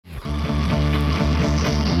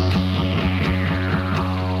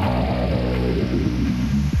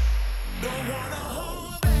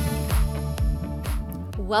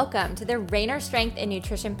Welcome to the Rainer Strength and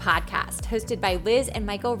Nutrition Podcast, hosted by Liz and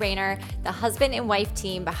Michael Rainer, the husband and wife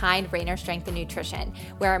team behind Rainer Strength and Nutrition,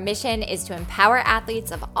 where our mission is to empower athletes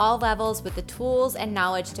of all levels with the tools and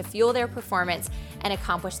knowledge to fuel their performance and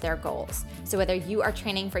accomplish their goals. So whether you are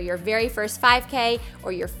training for your very first 5K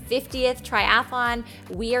or your 50th triathlon,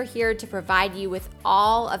 we are here to provide you with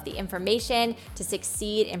all of the information to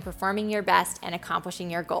succeed in performing your best and accomplishing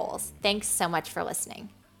your goals. Thanks so much for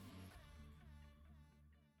listening.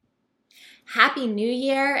 Happy New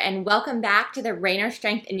Year and welcome back to the Rainer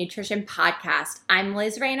Strength and Nutrition Podcast. I'm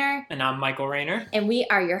Liz Rainer. And I'm Michael Rainer. And we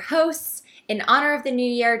are your hosts. In honor of the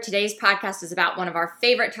new year, today's podcast is about one of our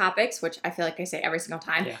favorite topics, which I feel like I say every single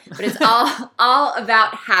time, but it's all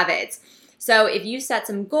about habits. So if you set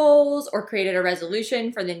some goals or created a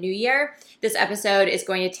resolution for the new year, this episode is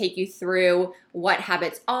going to take you through what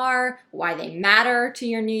habits are, why they matter to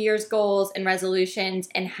your New Year's goals and resolutions,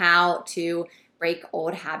 and how to break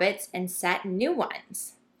old habits and set new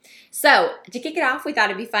ones. So to kick it off, we thought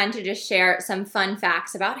it'd be fun to just share some fun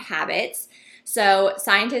facts about habits. So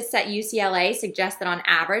scientists at UCLA suggest that on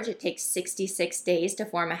average, it takes 66 days to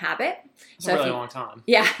form a habit. It's a really long time.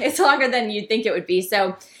 Yeah, it's longer than you'd think it would be.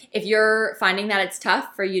 So if you're finding that it's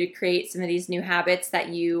tough for you to create some of these new habits that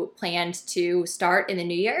you planned to start in the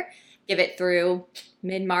new year, give it through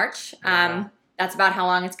mid-March. That's about how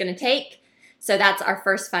long it's going to take. So that's our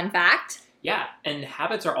first fun fact. Yeah, and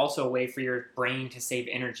habits are also a way for your brain to save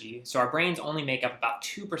energy. So our brains only make up about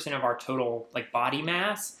 2% of our total body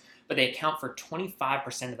mass, but they account for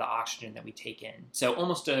 25% of the oxygen that we take in. So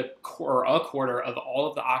almost a quarter of all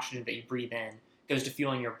of the oxygen that you breathe in goes to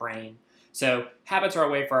fueling your brain. So habits are a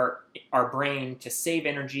way for our brain to save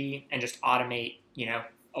energy and just automate,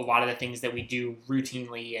 a lot of the things that we do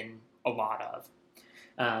routinely and a lot of.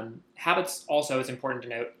 Habits also, it's important to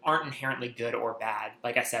note, aren't inherently good or bad.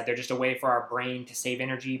 Like I said, they're just a way for our brain to save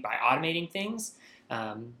energy by automating things.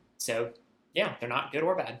 They're not good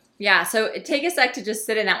or bad. Yeah, so take a sec to just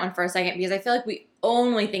sit in that one for a second, because I feel like we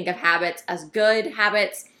only think of habits as good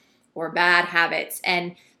habits or bad habits.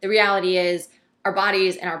 And the reality is our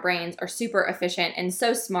bodies and our brains are super efficient and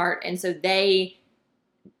so smart. And so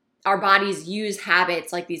our bodies use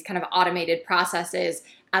habits, like these kind of automated processes,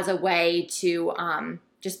 as a way to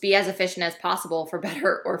just be as efficient as possible, for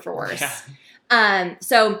better or for worse. Yeah.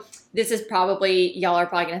 So this is y'all are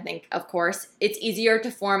probably going to think, of course, it's easier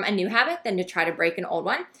to form a new habit than to try to break an old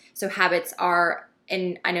one. So habits are,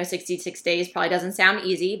 and I know 66 days probably doesn't sound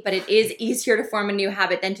easy, but it is easier to form a new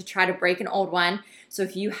habit than to try to break an old one. So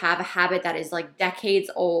if you have a habit that is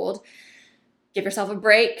decades old, give yourself a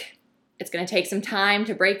break. It's going to take some time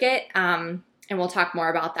to break it. And we'll talk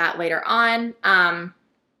more about that later on.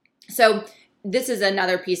 So this is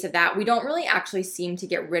another piece of that. We don't really actually seem to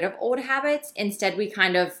get rid of old habits. Instead, we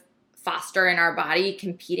kind of foster in our body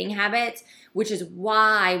competing habits, which is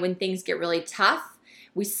why when things get really tough,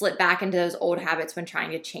 we slip back into those old habits when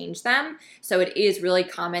trying to change them. So it is really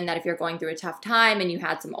common that if you're going through a tough time and you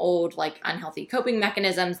had some old, unhealthy coping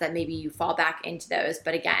mechanisms, that maybe you fall back into those.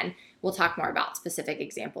 But again, we'll talk more about specific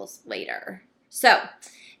examples later. So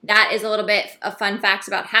that is a little bit of fun facts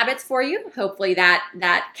about habits for you. Hopefully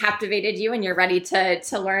that captivated you and you're ready to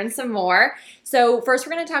learn some more. So first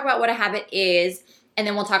we're going to talk about what a habit is, and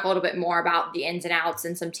then we'll talk a little bit more about the ins and outs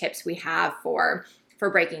and some tips we have for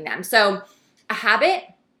breaking them. So a habit,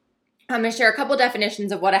 I'm going to share a couple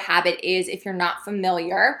definitions of what a habit is if you're not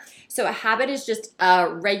familiar. So a habit is just a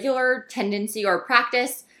regular tendency or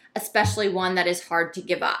practice, especially one that is hard to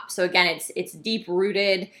give up. So again, it's deep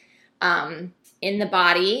rooted in the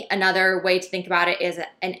body. Another way to think about it is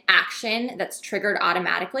an action that's triggered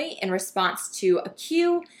automatically in response to a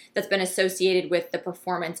cue that's been associated with the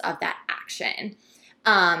performance of that action.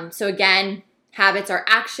 So again, habits are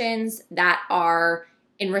actions that are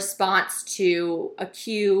in response to a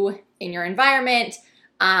cue in your environment.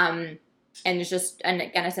 And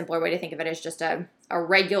again, a simpler way to think of it is just a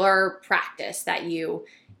regular practice that you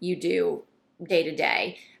do day to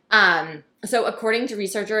day. So according to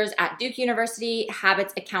researchers at Duke University,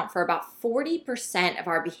 habits account for about 40% of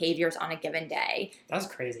our behaviors on a given day. That's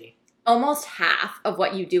crazy. Almost half of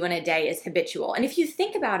what you do in a day is habitual. And if you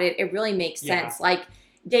think about it, it really makes sense.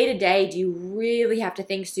 Day to day, do you really have to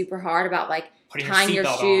think super hard about tying your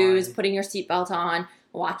shoes, putting your seatbelt on,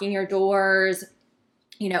 locking your doors,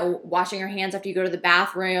 washing your hands after you go to the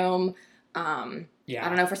bathroom? I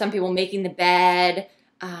don't know, for some people, making the bed,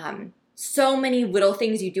 so many little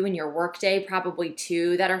things you do in your workday, probably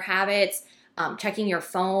too, that are habits. Checking your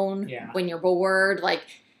phone when you're bored,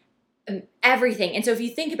 everything. And so if you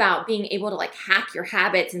think about being able to hack your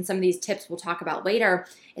habits, and some of these tips we'll talk about later,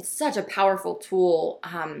 it's such a powerful tool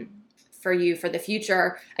for you for the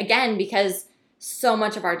future. Again, because so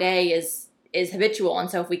much of our day is habitual. And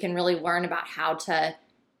so if we can really learn about how to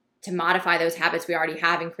modify those habits we already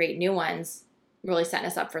have and create new ones, really setting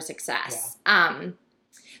us up for success. Yeah.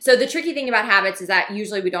 So the tricky thing about habits is that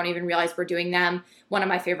usually we don't even realize we're doing them. One of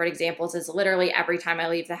my favorite examples is literally every time I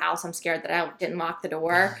leave the house, I'm scared that I didn't lock the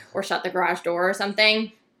door or shut the garage door or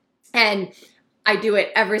something. And I do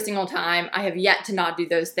it every single time. I have yet to not do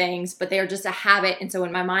those things, but they are just a habit. And so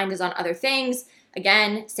when my mind is on other things,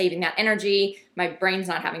 again, saving that energy, my brain's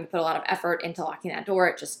not having to put a lot of effort into locking that door.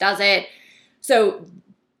 It just does it. So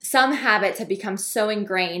some habits have become so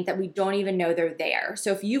ingrained that we don't even know they're there.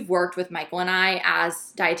 So if you've worked with Michael and I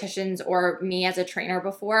as dietitians or me as a trainer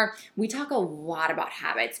before, we talk a lot about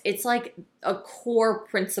habits. It's like a core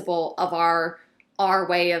principle of our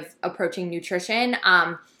way of approaching nutrition.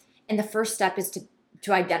 And the first step is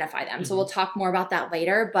to identify them. Mm-hmm. So we'll talk more about that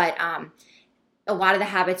later. But a lot of the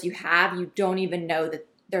habits you have, you don't even know that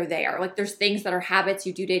they're there. Like there's things that are habits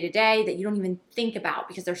you do day to day that you don't even think about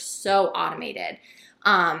because they're so automated.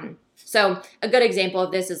 So a good example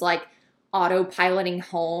of this is like autopiloting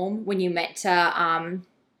home when you meant to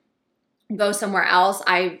go somewhere else.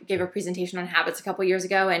 I gave a presentation on habits a couple years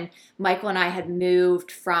ago, and Michael and I had moved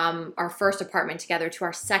from our first apartment together to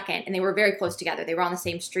our second, and they were very close together. They were on the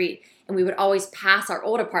same street, and we would always pass our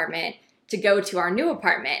old apartment to go to our new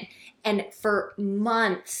apartment. And for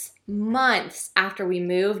months after we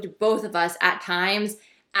moved, both of us at times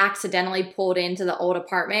accidentally pulled into the old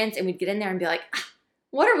apartments, and we'd get in there and be like,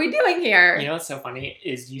 what are we doing here? You know what's so funny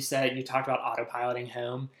is you talked about autopiloting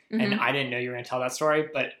home, mm-hmm. and I didn't know you were going to tell that story,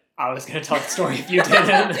 but I was going to tell the story if you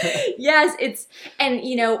didn't. Yes,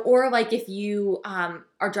 or like if you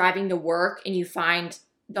are driving to work and you find,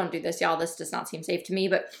 don't do this, y'all, this does not seem safe to me,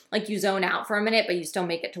 but like you zone out for a minute, but you still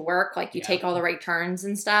make it to work. Like you take all the right turns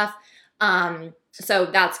and stuff. So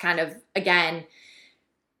that's kind of, again,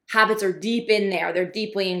 habits are deep in there. They're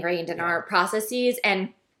deeply ingrained in our processes. And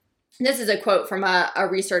this is a quote from a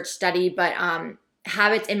research study, but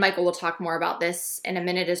habits, and Michael will talk more about this in a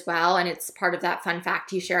minute as well, and it's part of that fun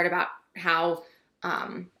fact he shared about how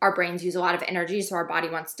our brains use a lot of energy, so our body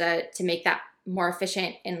wants to make that more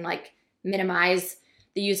efficient and like minimize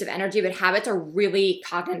the use of energy. But habits are really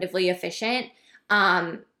cognitively efficient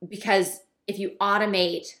because if you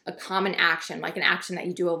automate a common action, like an action that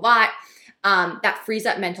you do a lot, that frees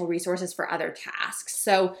up mental resources for other tasks.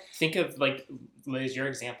 So think of like, Liz, your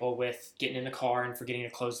example with getting in the car and forgetting to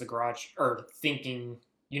close the garage, or thinking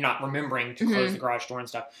you're not remembering to close the garage door and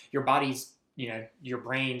stuff. Your body's, your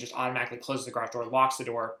brain just automatically closes the garage door, locks the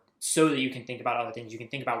door so that you can think about other things. You can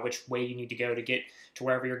think about which way you need to go to get to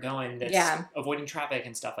wherever you're going. That's avoiding traffic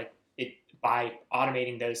and stuff like it. By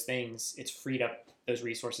automating those things, it's freed up those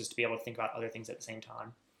resources to be able to think about other things at the same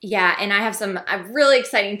time. Yeah, and I have some really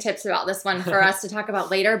exciting tips about this one for us to talk about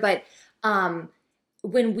later. But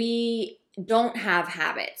when we don't have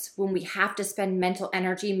habits, when we have to spend mental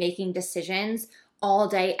energy making decisions all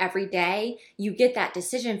day, every day, you get that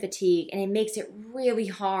decision fatigue, and it makes it really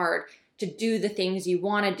hard to do the things you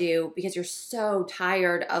want to do because you're so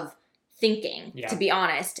tired of thinking, to be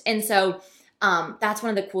honest. And so that's one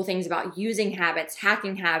of the cool things about using habits,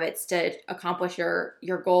 hacking habits to accomplish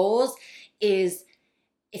your goals is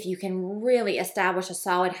if you can really establish a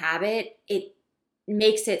solid habit, it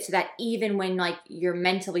makes it so that even when like you're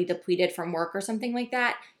mentally depleted from work or something like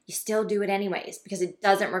that, you still do it anyways because it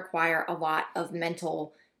doesn't require a lot of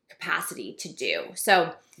mental capacity to do.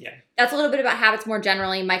 So that's a little bit about habits more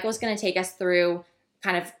generally. Michael's going to take us through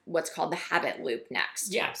kind of what's called the habit loop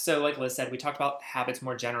next. Yeah. So like Liz said, we talked about habits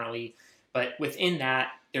more generally, but within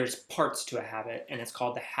that, there's parts to a habit, and it's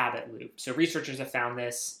called the habit loop. So researchers have found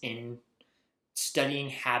this in studying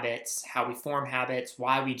habits, how we form habits,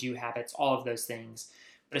 why we do habits, all of those things.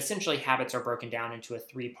 But essentially, habits are broken down into a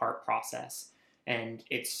 3-part process. And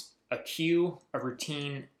it's a cue, a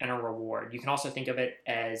routine, and a reward. You can also think of it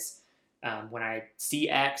as when I see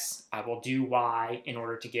X, I will do Y in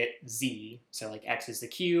order to get Z. So like X is the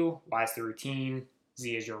cue, Y is the routine,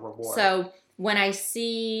 Z is your reward. So when I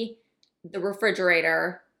see the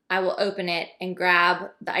refrigerator, I will open it and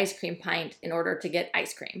grab the ice cream pint in order to get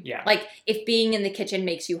ice cream. Yeah. Like if being in the kitchen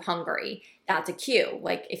makes you hungry, that's a cue.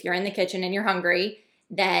 Like if you're in the kitchen and you're hungry,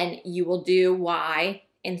 then you will do Y,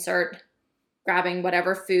 insert grabbing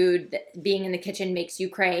whatever food that being in the kitchen makes you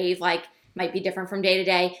crave, like might be different from day to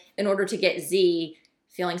day, in order to get Z,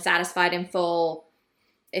 feeling satisfied and full.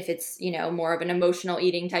 If it's, more of an emotional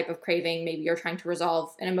eating type of craving, maybe you're trying to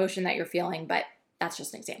resolve an emotion that you're feeling, but that's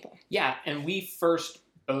just an example. Yeah, and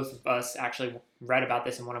both of us actually read about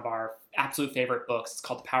this in one of our absolute favorite books. It's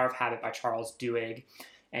called The Power of Habit by Charles Duhigg.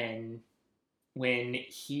 And when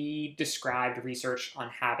he described research on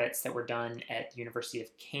habits that were done at the University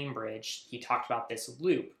of Cambridge, he talked about this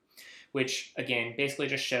loop, which again basically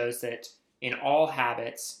just shows that in all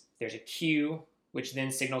habits, there's a cue, which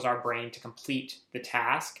then signals our brain to complete the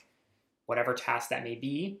task, whatever task that may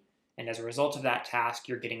be. And as a result of that task,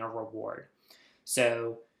 you're getting a reward.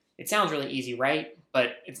 So it sounds really easy, right?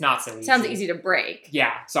 But it's not so easy. Sounds easy to break.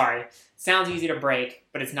 Yeah, sorry. Sounds easy to break,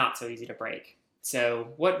 but it's not so easy to break. So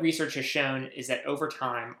what research has shown is that over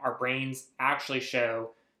time, our brains actually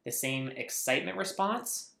show the same excitement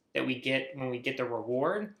response that we get when we get the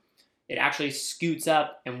reward. It actually scoots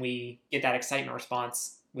up and we get that excitement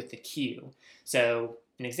response with the cue. So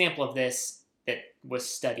an example of this that was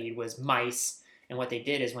studied was mice. And what they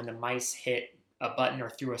did is when the mice hit a button or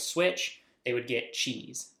threw a switch, they would get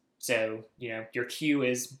cheese. So, your cue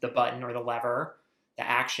is the button or the lever. The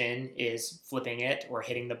action is flipping it or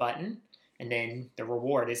hitting the button. And then the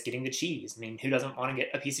reward is getting the cheese. I mean, who doesn't want to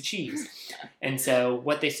get a piece of cheese? And so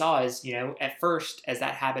what they saw is, at first, as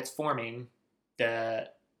that habit's forming, the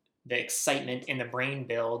excitement in the brain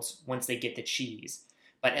builds once they get the cheese.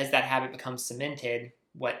 But as that habit becomes cemented,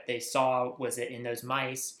 what they saw was that in those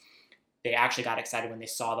mice, they actually got excited when they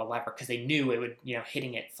saw the lever because they knew it would,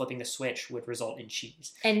 hitting it, flipping the switch would result in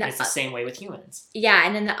cheese. And it's the same way with humans. Yeah,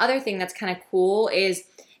 and then the other thing that's kind of cool is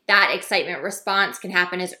that excitement response can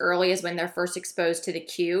happen as early as when they're first exposed to the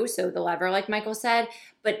cue, so the lever, like Michael said.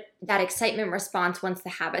 But that excitement response, once the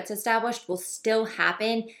habit's established, will still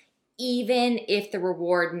happen even if the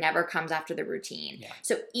reward never comes after the routine. Yeah.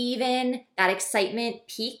 So even that excitement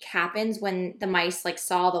peak happens when the mice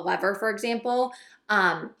saw the lever, for example,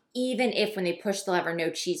 even if when they pushed the lever, no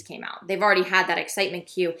cheese came out. They've already had that excitement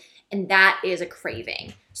cue, and that is a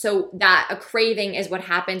craving. So a craving is what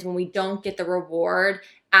happens when we don't get the reward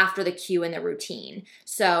after the cue in the routine.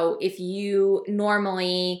 So if you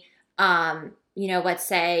normally, let's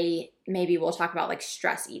say maybe we'll talk about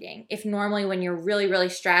stress eating. If normally when you're really, really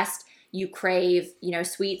stressed, you crave,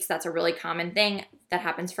 sweets, that's a really common thing that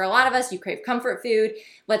happens for a lot of us. You crave comfort food.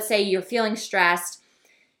 Let's say you're feeling stressed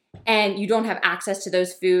and you don't have access to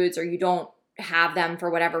those foods or you don't have them for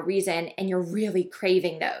whatever reason and you're really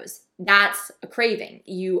craving those. That's a craving.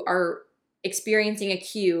 You are experiencing a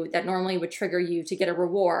cue that normally would trigger you to get a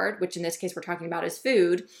reward, which in this case we're talking about is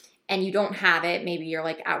food, and you don't have it. Maybe you're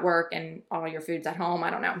at work and all your food's at home. I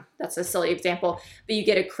don't know. That's a silly example, but you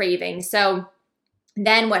get a craving. So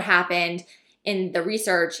then what happened in the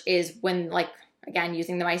research is when, again,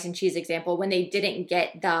 using the mice and cheese example, when they didn't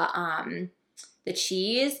get the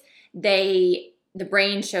cheese, the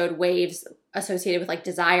brain showed waves associated with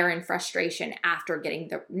desire and frustration after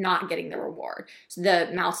not getting the reward. So the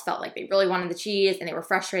mouse felt like they really wanted the cheese and they were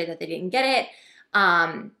frustrated that they didn't get it.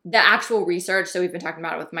 The actual research, so we've been talking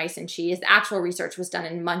about it with mice and cheese, the actual research was done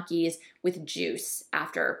in monkeys with juice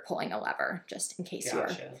after pulling a lever, just in case you're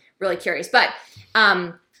really curious. But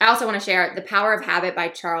I also want to share The Power of Habit by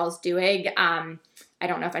Charles Duhigg. I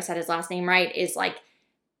don't know if I said his last name right, is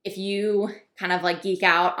if you kind of geek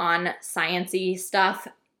out on science-y stuff,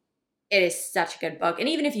 it is such a good book. And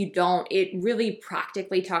even if you don't, it really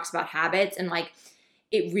practically talks about habits and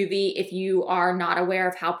it really, if you are not aware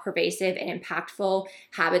of how pervasive and impactful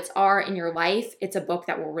habits are in your life, it's a book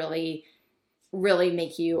that will really, really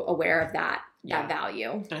make you aware of that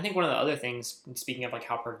value. And I think one of the other things, speaking of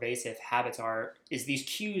how pervasive habits are, is these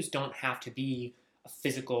cues don't have to be a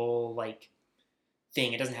physical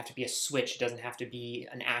thing. It doesn't have to be a switch. It doesn't have to be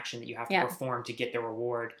an action that you have to perform to get the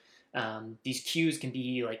reward. These cues can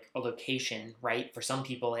be a location, right? For some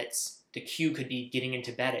people, the cue could be getting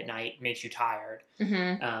into bed at night makes you tired.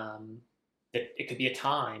 Mm-hmm. It could be a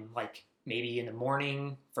time, maybe in the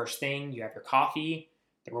morning, first thing, you have your coffee.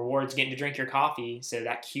 The reward's getting to drink your coffee, so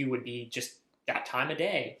that cue would be just that time of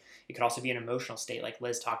day. It could also be an emotional state, like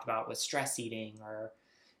Liz talked about with stress eating or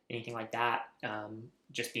anything like that.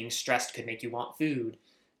 Just being stressed could make you want food.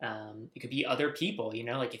 It could be other people,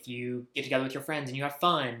 if you get together with your friends and you have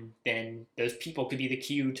fun, then those people could be the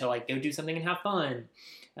cue to go do something and have fun.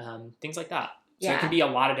 Things like that. So it can be a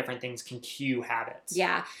lot of different things can cue habits.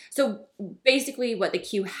 Yeah. So basically what the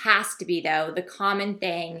cue has to be, though, the common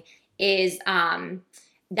thing is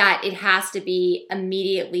that it has to be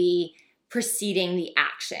immediately preceding the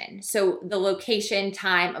action. So the location,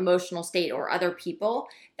 time, emotional state, or other people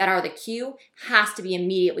that are the cue has to be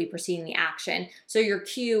immediately preceding the action. So your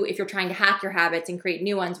cue, if you're trying to hack your habits and create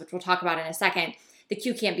new ones, which we'll talk about in a second, the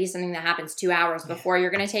cue can't be something that happens 2 hours before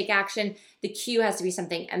you're going to take action. The cue has to be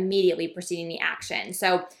something immediately preceding the action.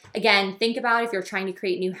 So again, think about if you're trying to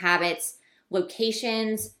create new habits,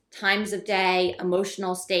 locations, times of day,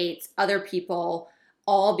 emotional states, other people,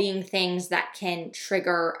 all being things that can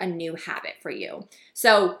trigger a new habit for you.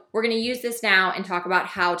 So we're going to use this now and talk about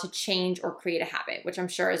how to change or create a habit, which I'm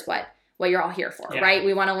sure is what you're all here for, right?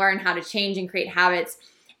 We want to learn how to change and create habits.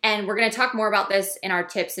 And we're going to talk more about this in our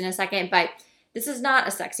tips in a second, but this is not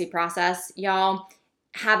a sexy process, y'all.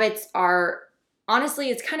 Habits are, honestly,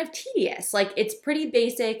 it's kind of tedious. Like, it's pretty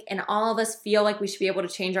basic, and all of us feel like we should be able to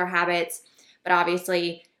change our habits, but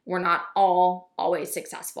obviously we're not all always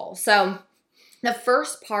successful. So the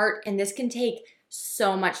first part, and this can take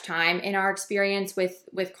so much time in our experience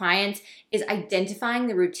with clients, is identifying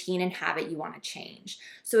the routine and habit you want to change.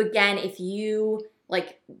 So again, if you,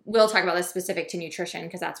 like, we'll talk about this specific to nutrition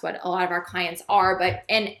because that's what a lot of our clients are, but,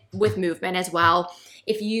 and with movement as well.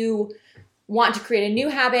 If you want to create a new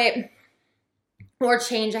habit or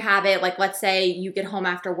change a habit, like let's say you get home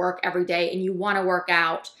after work every day and you want to work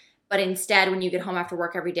out, but instead when you get home after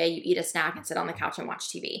work every day, you eat a snack and sit on the couch and watch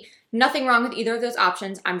TV. Nothing wrong with either of those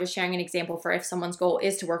options. I'm just sharing an example for if someone's goal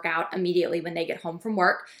is to work out immediately when they get home from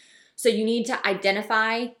work. So you need to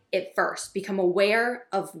identify it first. Become aware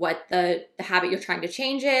of what the habit you're trying to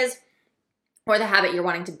change is, or the habit you're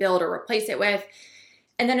wanting to build or replace it with.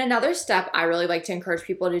 And then another step I really like to encourage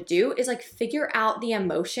people to do is like figure out the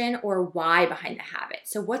emotion or why behind the habit.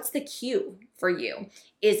 So what's the cue for you?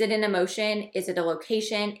 Is it an emotion? Is it a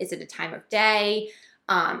location? Is it a time of day?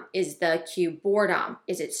 Is the cue boredom?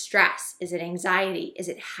 Is it stress? Is it anxiety? Is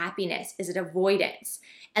it happiness? Is it avoidance?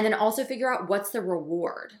 And then also figure out what's the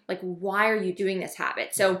reward. Like, why are you doing this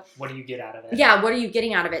habit? So what do you get out of it? Yeah, what are you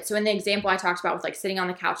getting out of it? So in the example I talked about with like sitting on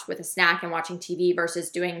the couch with a snack and watching TV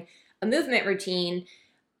versus doing a movement routine,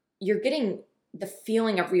 you're getting the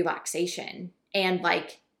feeling of relaxation and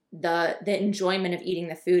like the enjoyment of eating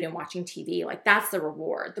the food and watching TV. Like, that's the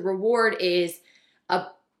reward. The reward is a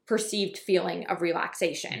perceived feeling of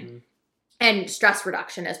relaxation and stress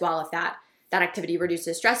reduction as well, if that activity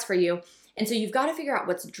reduces stress for you. And so you've got to figure out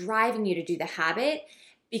what's driving you to do the habit,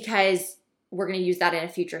 because we're going to use that in a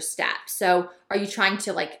future step. So are you trying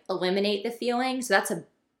to like eliminate the feeling? So that's a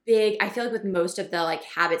big, I feel like with most of the like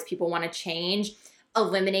habits people want to change,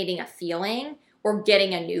 eliminating a feeling or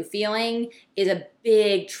getting a new feeling is a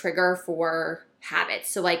big trigger for habits.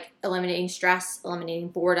 So like eliminating stress, eliminating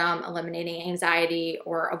boredom, eliminating anxiety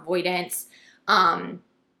or avoidance,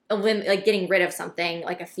 like getting rid of something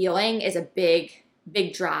like a feeling is a big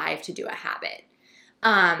drive to do a habit.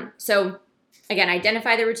 So again,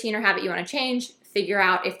 identify the routine or habit you want to change, figure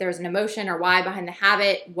out if there's an emotion or why behind the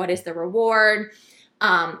habit, what is the reward,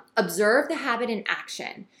 observe the habit in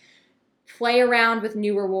action. Play around with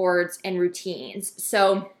new rewards and routines.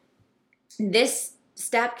 So this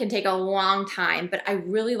step can take a long time, but I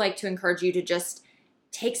really like to encourage you to just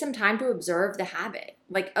take some time to observe the habit.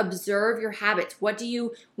 Like, observe your habits. What do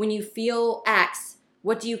you, when you feel X,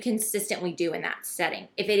 what do you consistently do in that setting?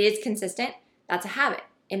 If it is consistent, that's a habit,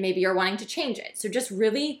 and maybe you're wanting to change it. So just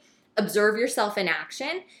really observe yourself in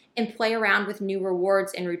action and play around with new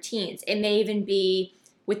rewards and routines. It may even be,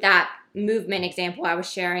 with that movement example I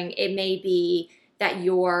was sharing, it may be that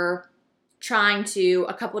you're trying to,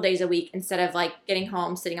 a couple days a week, instead of like getting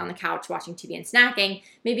home, sitting on the couch, watching TV and snacking,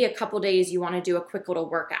 maybe a couple days you want to do a quick little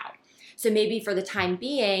workout. So maybe for the time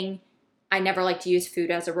being, I never like to use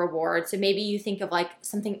food as a reward. So maybe you think of like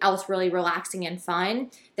something else really relaxing and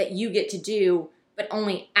fun that you get to do, but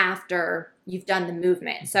only after you've done the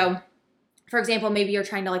movement. So for example, maybe you're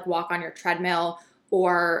trying to like walk on your treadmill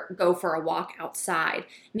or go for a walk outside.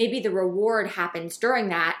 Maybe the reward happens during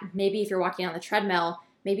that. Maybe if you're walking on the treadmill,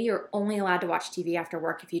 maybe you're only allowed to watch TV after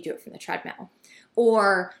work if you do it from the treadmill.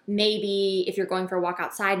 Or maybe if you're going for a walk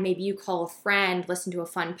outside, maybe you call a friend, listen to a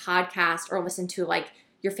fun podcast, or listen to like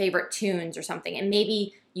your favorite tunes or something. And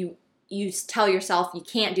maybe you tell yourself you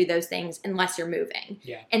can't do those things unless you're moving.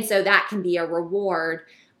 Yeah. And so that can be a reward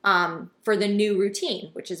for the new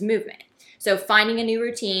routine, which is movement. So finding a new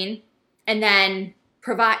routine, and then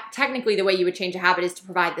provide, technically the way you would change a habit is to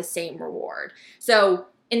provide the same reward. So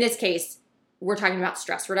in this case, we're talking about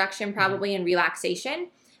stress reduction probably and relaxation.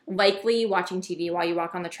 Likely watching TV while you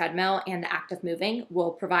walk on the treadmill and the act of moving will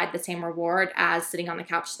provide the same reward as sitting on the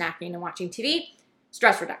couch snacking and watching TV.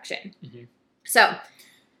 Stress reduction. So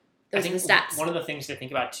those are the steps. One of the things to think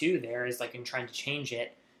about too there is like in trying to change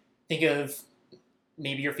it, think of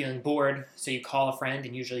maybe you're feeling bored, so you call a friend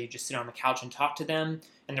and usually you just sit on the couch and talk to them,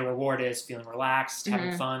 and the reward is feeling relaxed,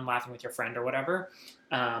 having fun, laughing with your friend or whatever.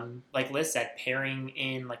 Like Liz said, pairing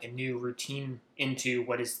in like a new routine into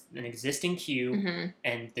what is an existing cue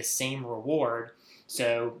and the same reward.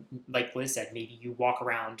 So like Liz said, maybe you walk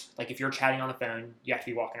around, like if you're chatting on the phone, you have to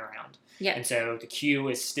be walking around. Yeah. And so the cue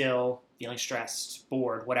is still feeling stressed,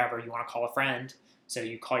 bored, whatever. You want to call a friend. So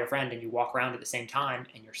you call your friend and you walk around at the same time,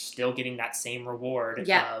 and you're still getting that same reward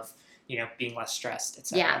of, being less stressed,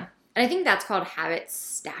 etc. Yeah. And I think that's called habit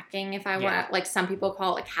stacking, if I want to, like some people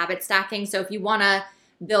call it like habit stacking. So if you want to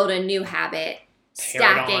build a new habit,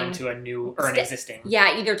 stacking it on to a new or an existing.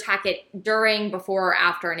 Yeah, either tack it during, before, or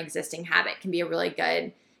after an existing habit can be a really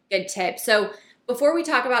good tip. So before we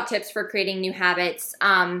talk about tips for creating new habits,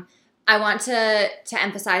 I want to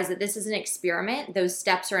emphasize that this is an experiment. Those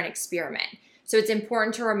steps are an experiment. So it's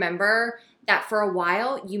important to remember that for a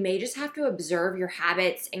while, you may just have to observe your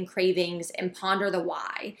habits and cravings and ponder the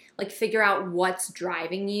why. Like figure out what's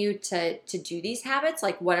driving you to do these habits.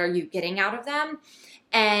 Like what are you getting out of them?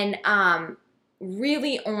 And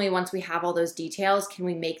really only once we have all those details can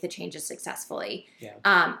we make the changes successfully.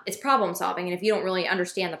 Yeah. It's problem solving. And if you don't really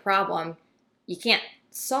understand the problem, you can't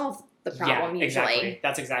solve the problem usually. Exactly.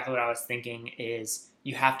 That's exactly what I was thinking is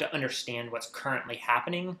you have to understand what's currently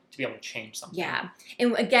happening to be able to change something. Yeah.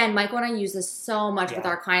 And again, Michael and I use this so much with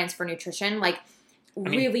our clients for nutrition, like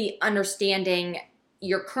really understanding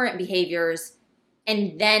your current behaviors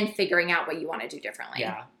and then figuring out what you want to do differently.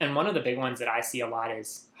 Yeah. And one of the big ones that I see a lot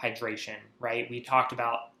is hydration, right? We talked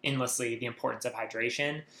about endlessly the importance of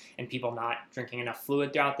hydration and people not drinking enough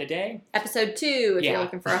fluid throughout the day. Episode 2, if you're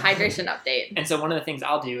looking for a hydration update. And so one of the things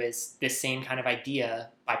I'll do is this same kind of idea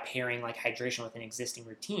by pairing like hydration with an existing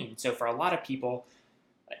routine. So for a lot of people,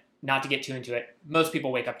 not to get too into it, most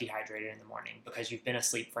people wake up dehydrated in the morning because you've been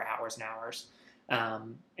asleep for hours and hours.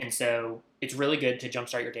 And so it's really good to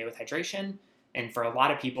jumpstart your day with hydration. And for a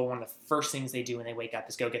lot of people, one of the first things they do when they wake up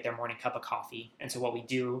is go get their morning cup of coffee. And so what we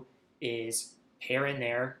do is pair in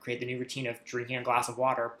there, create the new routine of drinking a glass of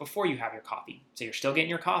water before you have your coffee. So you're still getting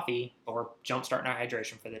your coffee, but we're jumpstarting our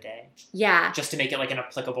hydration for the day. Yeah. Just to make it like an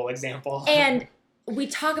applicable example. And we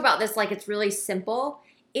talk about this like it's really simple.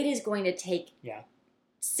 It is going to take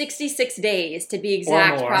 66 days to be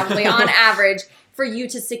exact, probably on average, for you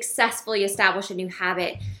to successfully establish a new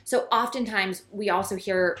habit. So oftentimes we also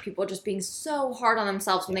hear people just being so hard on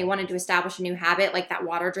themselves when they wanted to establish a new habit, like that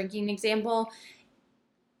water drinking example.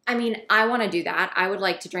 I mean, I want to do that. I would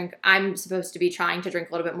like to drink. I'm supposed to be trying to drink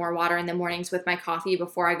a little bit more water in the mornings with my coffee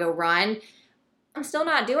before I go run. I'm still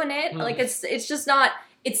not doing it. Like it's just not,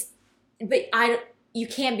 you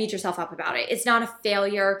can't beat yourself up about it. It's not a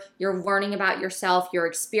failure. You're learning about yourself. You're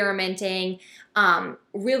experimenting.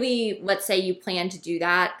 Really, let's say you plan to do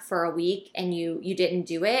that for a week and you didn't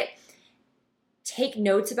do it. Take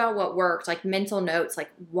notes about what worked, like mental notes, like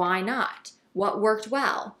why not? What worked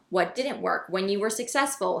well? What didn't work? When you were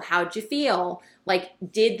successful, how'd you feel? Like,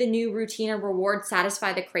 did the new routine or reward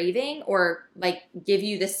satisfy the craving or like give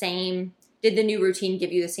you the same? Did the new routine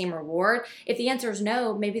give you the same reward? If the answer is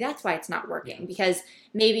no, maybe that's why it's not working because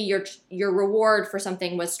maybe your reward for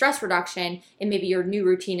something was stress reduction and maybe your new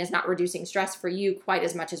routine is not reducing stress for you quite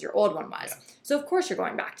as much as your old one was. Yeah. So of course you're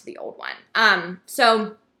going back to the old one.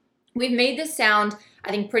 So we've made this sound, I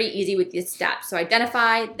think, pretty easy with these steps. So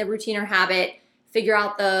identify the routine or habit, figure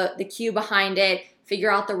out the cue behind it, figure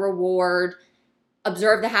out the reward,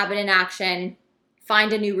 observe the habit in action,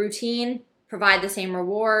 find a new routine, provide the same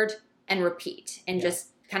reward, and repeat and just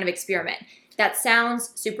kind of experiment. That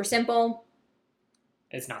sounds super simple.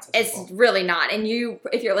 It's not so simple. It's really not. And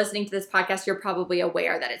if you're listening to this podcast, you're probably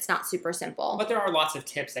aware that it's not super simple. But there are lots of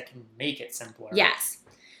tips that can make it simpler. Yes.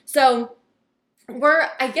 So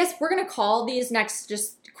I guess we're going to call these next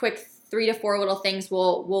just quick 3 to 4 little things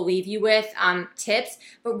we'll leave you with tips,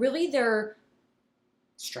 but really they're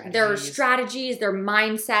strategies, they're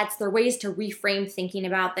mindsets, they're ways to reframe thinking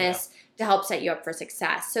about this to help set you up for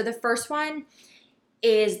success. So the first one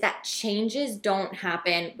is that changes don't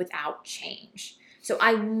happen without change. So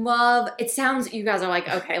it sounds, you guys are like,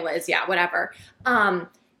 okay, Liz, yeah, whatever.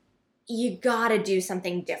 You gotta do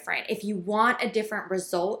something different. If you want a different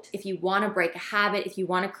result, if you want to break a habit, if you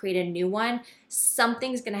want to create a new one,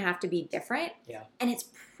 something's gonna have to be different. Yeah. And it's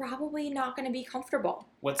probably not gonna be comfortable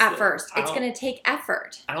at first. It's gonna take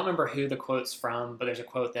effort. I don't remember who the quote's from, but there's a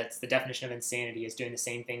quote that's the definition of insanity is doing the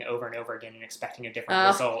same thing over and over again and expecting a different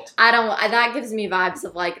result. That gives me vibes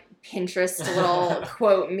of like Pinterest little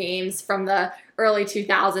quote memes from the early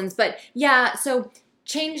 2000s. But yeah, so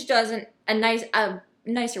change doesn't, a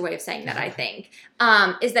nicer way of saying that, I think,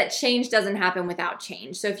 is that change doesn't happen without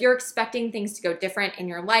change. So if you're expecting things to go different in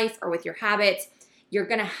your life or with your habits, you're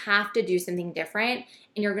going to have to do something different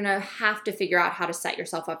and you're going to have to figure out how to set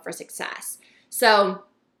yourself up for success. So,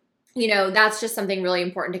 that's just something really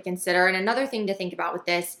important to consider. And another thing to think about with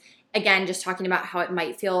this, again, just talking about how it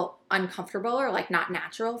might feel uncomfortable or like not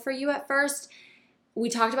natural for you at first. We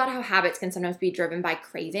talked about how habits can sometimes be driven by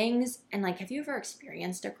cravings. And like, have you ever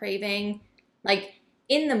experienced a craving? Like,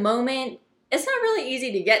 in the moment, it's not really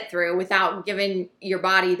easy to get through without giving your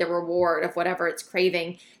body the reward of whatever it's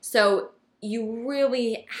craving. So you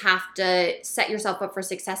really have to set yourself up for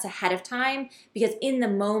success ahead of time, because in the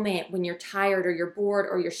moment when you're tired or you're bored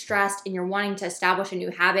or you're stressed and you're wanting to establish a new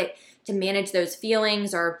habit to manage those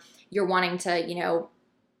feelings, or you're wanting to,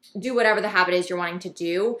 do whatever the habit is you're wanting to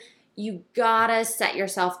do, you gotta set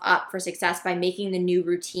yourself up for success by making the new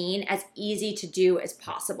routine as easy to do as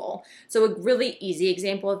possible. So a really easy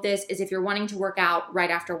example of this is if you're wanting to work out right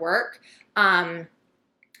after work, and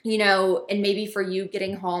maybe for you,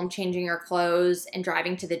 getting home, changing your clothes, and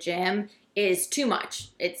driving to the gym is too much.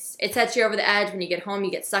 It sets you over the edge. When you get home, you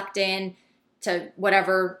get sucked in to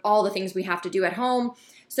whatever, all the things we have to do at home.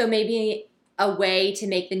 So maybe a way to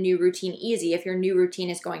make the new routine easy, if your new routine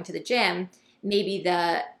is going to the gym, maybe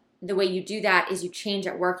the way you do that is you change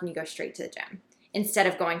at work and you go straight to the gym instead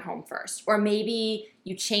of going home first. Or maybe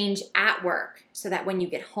you change at work so that when you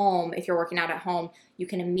get home, if you're working out at home, you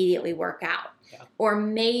can immediately work out. Yeah. Or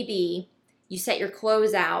maybe you set your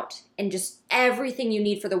clothes out and just everything you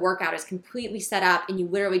need for the workout is completely set up, and you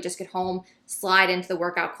literally just get home, slide into the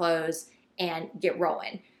workout clothes, and get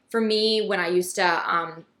rolling. For me, when I used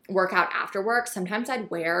to work out after work, sometimes I'd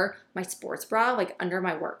wear my sports bra like under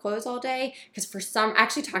my work clothes all day, because I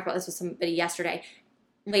actually talked about this with somebody yesterday.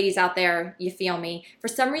 Ladies out there, you feel me. For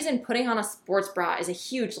some reason, putting on a sports bra is a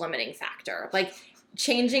huge limiting factor. Like,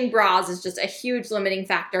 changing bras is just a huge limiting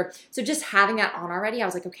factor. So just having that on already, I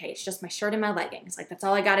was like, okay, it's just my shirt and my leggings. Like, that's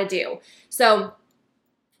all I got to do. So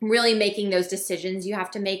really making those decisions you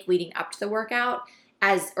have to make leading up to the workout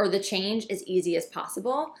or the change as easy as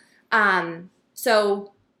possible.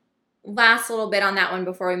 So last little bit on that one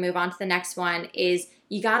before we move on to the next one is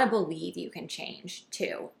you got to believe you can change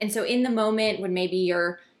too. And so in the moment when maybe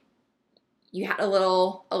you had a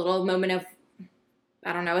little moment of,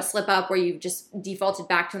 I don't know, a slip up where you just defaulted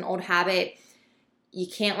back to an old habit, you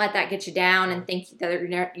can't let that get you down and think that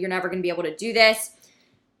you're never going to be able to do this.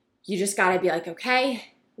 You just got to be like, okay,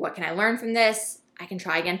 what can I learn from this? I can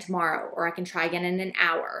try again tomorrow, or I can try again in an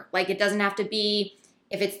hour. Like, it doesn't have to be,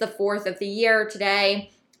 if it's the 4th of the year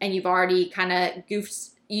today and you've already kind of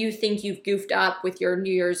you think you've goofed up with your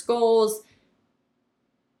New Year's goals,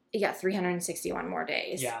 you got 361 more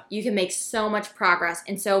days. Yeah. You can make so much progress.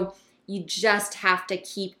 And so you just have to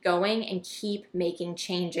keep going and keep making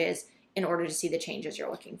changes in order to see the changes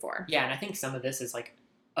you're looking for. Yeah, and I think some of this is like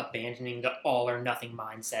abandoning the all or nothing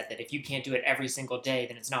mindset, that if you can't do it every single day,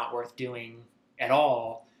 then it's not worth doing at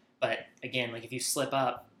all. But again, like, if you slip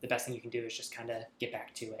up, the best thing you can do is just kind of get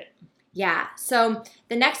back to it. Yeah. So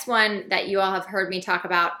the next one that you all have heard me talk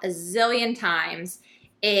about a zillion times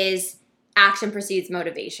is action precedes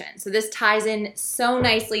motivation. So this ties in so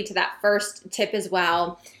nicely to that first tip as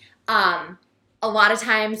well. A lot of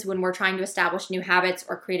times when we're trying to establish new habits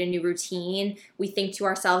or create a new routine, we think to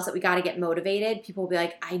ourselves that we got to get motivated. People will be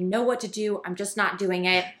like, I know what to do, I'm just not doing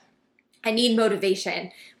it. I need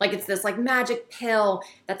motivation. Like, it's this like magic pill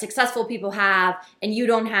that successful people have and you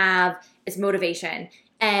don't have. It's motivation.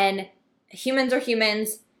 And humans are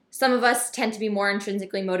humans. Some of us tend to be more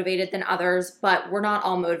intrinsically motivated than others, but we're not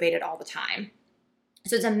all motivated all the time.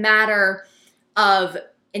 So it's a matter of,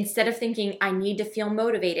 instead of thinking I need to feel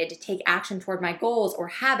motivated to take action toward my goals or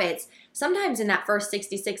habits, sometimes in that first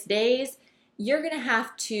 66 days, you're going to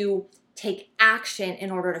have to take action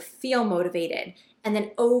in order to feel motivated. And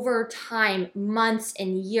then over time, months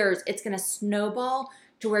and years, it's going to snowball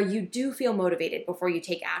to where you do feel motivated before you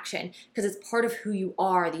take action, because it's part of who you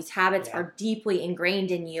are. These habits are deeply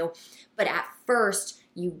ingrained in you. But at first,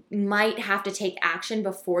 you might have to take action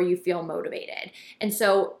before you feel motivated. And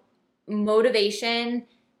so motivation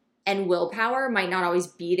and willpower might not always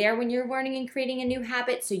be there when you're learning and creating a new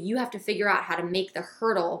habit. So you have to figure out how to make the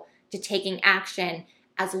hurdle to taking action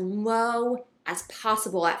as low as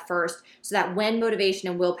possible at first, so that when motivation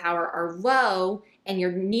and willpower are low and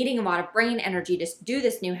you're needing a lot of brain energy to do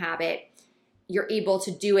this new habit, you're able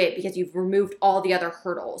to do it because you've removed all the other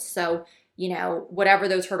hurdles. So, whatever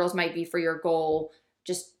those hurdles might be for your goal,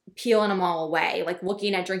 just peeling them all away, like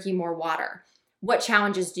looking at drinking more water. What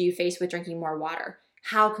challenges do you face with drinking more water?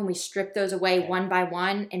 How can we strip those away one by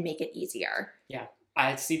one and make it easier? Yeah.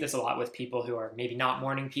 I see this a lot with people who are maybe not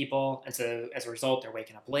morning people. And so as a result, they're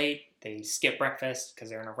waking up late. They skip breakfast because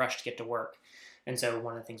they're in a rush to get to work. And so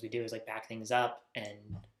one of the things we do is like back things up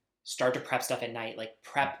and start to prep stuff at night, like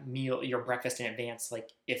prep your breakfast in advance,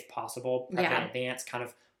 like if possible, prep it in advance, kind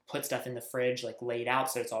of put stuff in the fridge, like laid out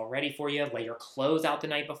so it's all ready for you. Lay your clothes out the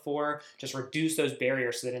night before. Just reduce those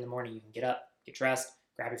barriers so that in the morning you can get up, get dressed,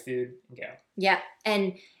 grab your food, and go. Yeah.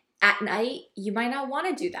 And at night, you might not want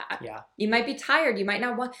to do that. Yeah. You might be tired. You might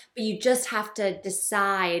not want, but you just have to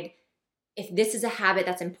decide if this is a habit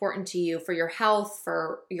that's important to you for your health,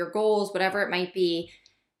 for your goals, whatever it might be,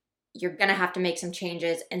 you're going to have to make some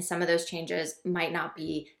changes, and some of those changes might not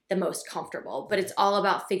be the most comfortable. But it's all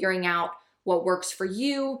about figuring out what works for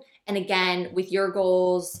you, and again, with your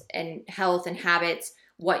goals and health and habits,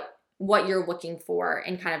 what you're looking for,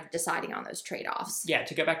 and kind of deciding on those trade-offs. Yeah,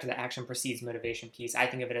 to go back to the action precedes motivation piece, I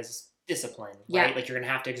think of it as discipline, right? Yeah. Like you're going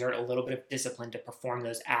to have to exert a little bit of discipline to perform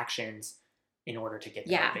those actions in order to get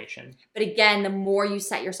the motivation. But again, the more you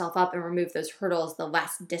set yourself up and remove those hurdles, the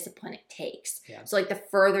less discipline it takes. Yeah. So like the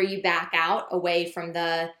further you back out away from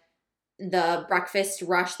the breakfast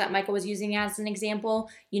rush that Michael was using as an example,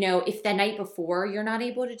 if the night before you're not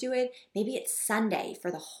able to do it, maybe it's Sunday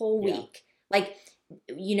for the whole week. Like,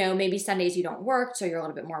 maybe Sundays you don't work, so you're a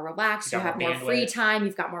little bit more relaxed. You have more free time.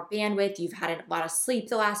 You've got more bandwidth. You've had a lot of sleep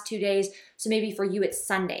the last 2 days. So maybe for you, it's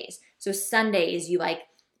Sundays. So Sundays, you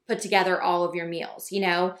put together all of your meals,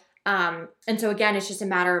 and so again, it's just a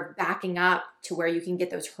matter of backing up to where you can get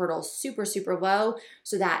those hurdles super, super low,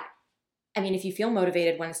 so that, if you feel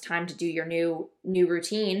motivated when it's time to do your new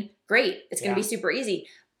routine, great. It's going to be super easy.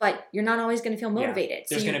 But you're not always going to feel motivated. Yeah.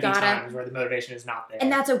 There's going to be times where the motivation is not there.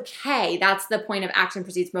 And that's okay. That's the point of action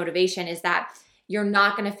precedes motivation, is that you're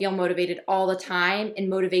not going to feel motivated all the time. And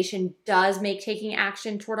motivation does make taking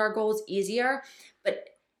action toward our goals easier. But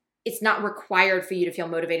it's not required for you to feel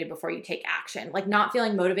motivated before you take action. Like, not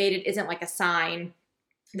feeling motivated isn't like a sign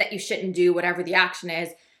that you shouldn't do whatever the action is.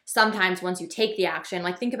 Sometimes once you take the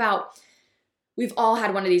action, think about, we've all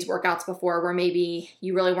had one of these workouts before where maybe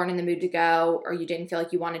you really weren't in the mood to go, or you didn't feel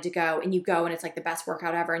like you wanted to go, and you go and it's like the best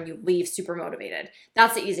workout ever and you leave super motivated.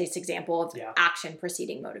 That's the easiest example of action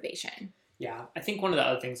preceding motivation. Yeah, I think one of the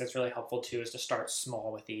other things that's really helpful too is to start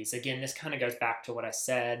small with these. Again, this kind of goes back to what I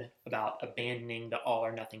said about abandoning the all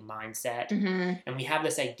or nothing mindset. Mm-hmm. And we have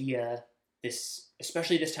this idea,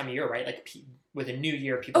 especially this time of year, right? Like with a new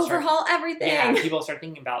year, people overhaul everything. Yeah, people start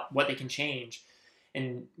thinking about what they can change.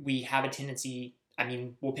 And we have a tendency,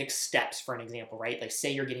 we'll pick steps for an example, right? Like,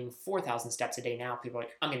 say you're getting 4,000 steps a day now. People are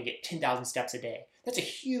like, I'm going to get 10,000 steps a day. That's a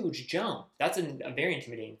huge jump. That's a very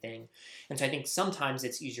intimidating thing. And so I think sometimes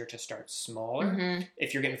it's easier to start smaller. Mm-hmm.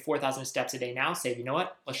 If you're getting 4,000 steps a day now, say, you know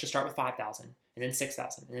what? Let's just start with 5,000, and then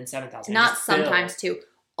 6,000, and then 7,000. Not sometimes too.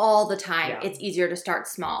 All the time, It's easier to start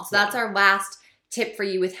small. So that's our last tip for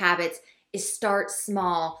you with habits, is start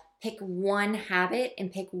small. Pick one habit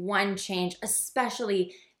and pick one change,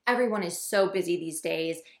 especially everyone is so busy these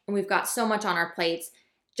days and we've got so much on our plates.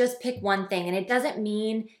 Just pick one thing. And it doesn't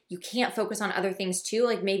mean you can't focus on other things too.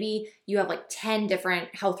 Like, maybe you have 10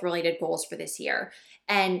 different health related goals for this year.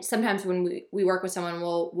 And sometimes when we work with someone,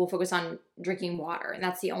 we'll focus on drinking water, and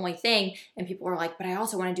that's the only thing. And people are like, but I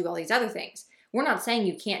also want to do all these other things. We're not saying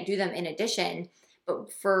you can't do them in addition,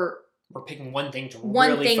 but we're picking one thing to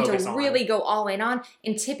really go all in on.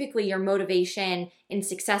 And typically your motivation and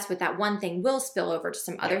success with that one thing will spill over to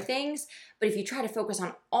some other things. But if you try to focus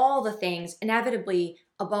on all the things, inevitably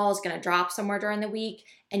a ball is going to drop somewhere during the week,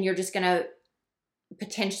 and you're just going to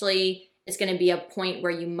potentially, it's going to be a point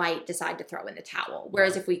where you might decide to throw in the towel.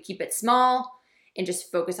 Whereas if we keep it small and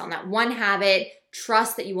just focus on that one habit,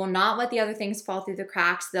 trust that you will not let the other things fall through the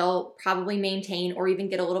cracks. They'll probably maintain or even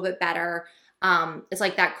get a little bit better. It's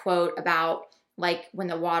like that quote about when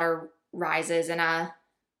the water rises in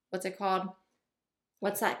what's it called?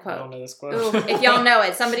 What's that quote? I don't know this quote. Ooh, if y'all know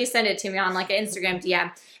it, somebody send it to me on an Instagram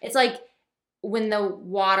DM. It's like, when the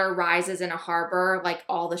water rises in a harbor,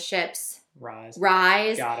 all the ships rise.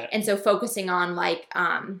 Got it. And so focusing on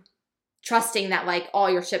trusting that all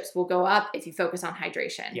your ships will go up if you focus on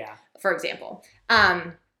hydration. Yeah. For example.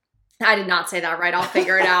 I did not say that right. I'll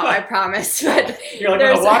figure it out. I promise. But you're like,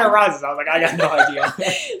 when the water rises. I was like, I got no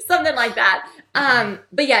idea. Something like that.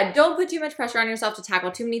 But yeah, don't put too much pressure on yourself to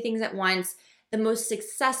tackle too many things at once. The most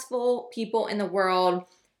successful people in the world,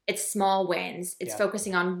 it's small wins. It's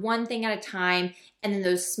focusing on one thing at a time. And then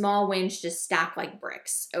those small wins just stack like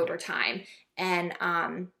bricks over time. And,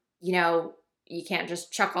 you can't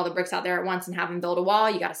just chuck all the bricks out there at once and have them build a wall.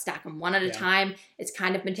 You got to stack them one at a time. It's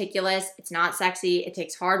kind of meticulous. It's not sexy. It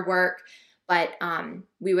takes hard work. But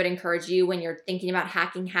we would encourage you, when you're thinking about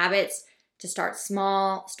hacking habits, to start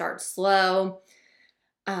small, start slow,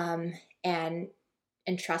 and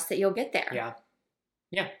trust that you'll get there. Yeah.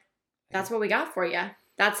 Yeah. That's what we got for you.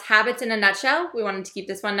 That's habits in a nutshell. We wanted to keep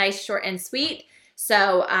this one nice, short, and sweet.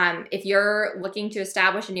 So if you're looking to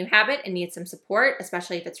establish a new habit and need some support,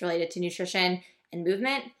 especially if it's related to nutrition and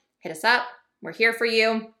movement, hit us up. We're here for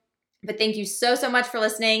you. But thank you so, so much for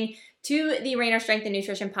listening to the Rainer Strength and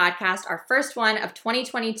Nutrition Podcast, our first one of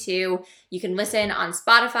 2022. You can listen on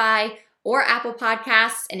Spotify or Apple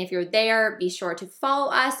Podcasts. And if you're there, be sure to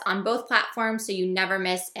follow us on both platforms so you never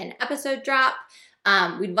miss an episode drop.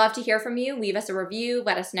 We'd love to hear from you. Leave us a review.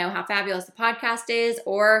 Let us know how fabulous the podcast is,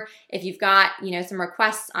 or if you've got, some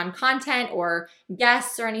requests on content or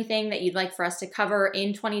guests or anything that you'd like for us to cover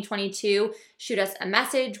in 2022, shoot us a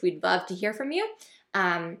message. We'd love to hear from you.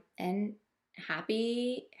 And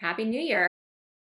happy New Year.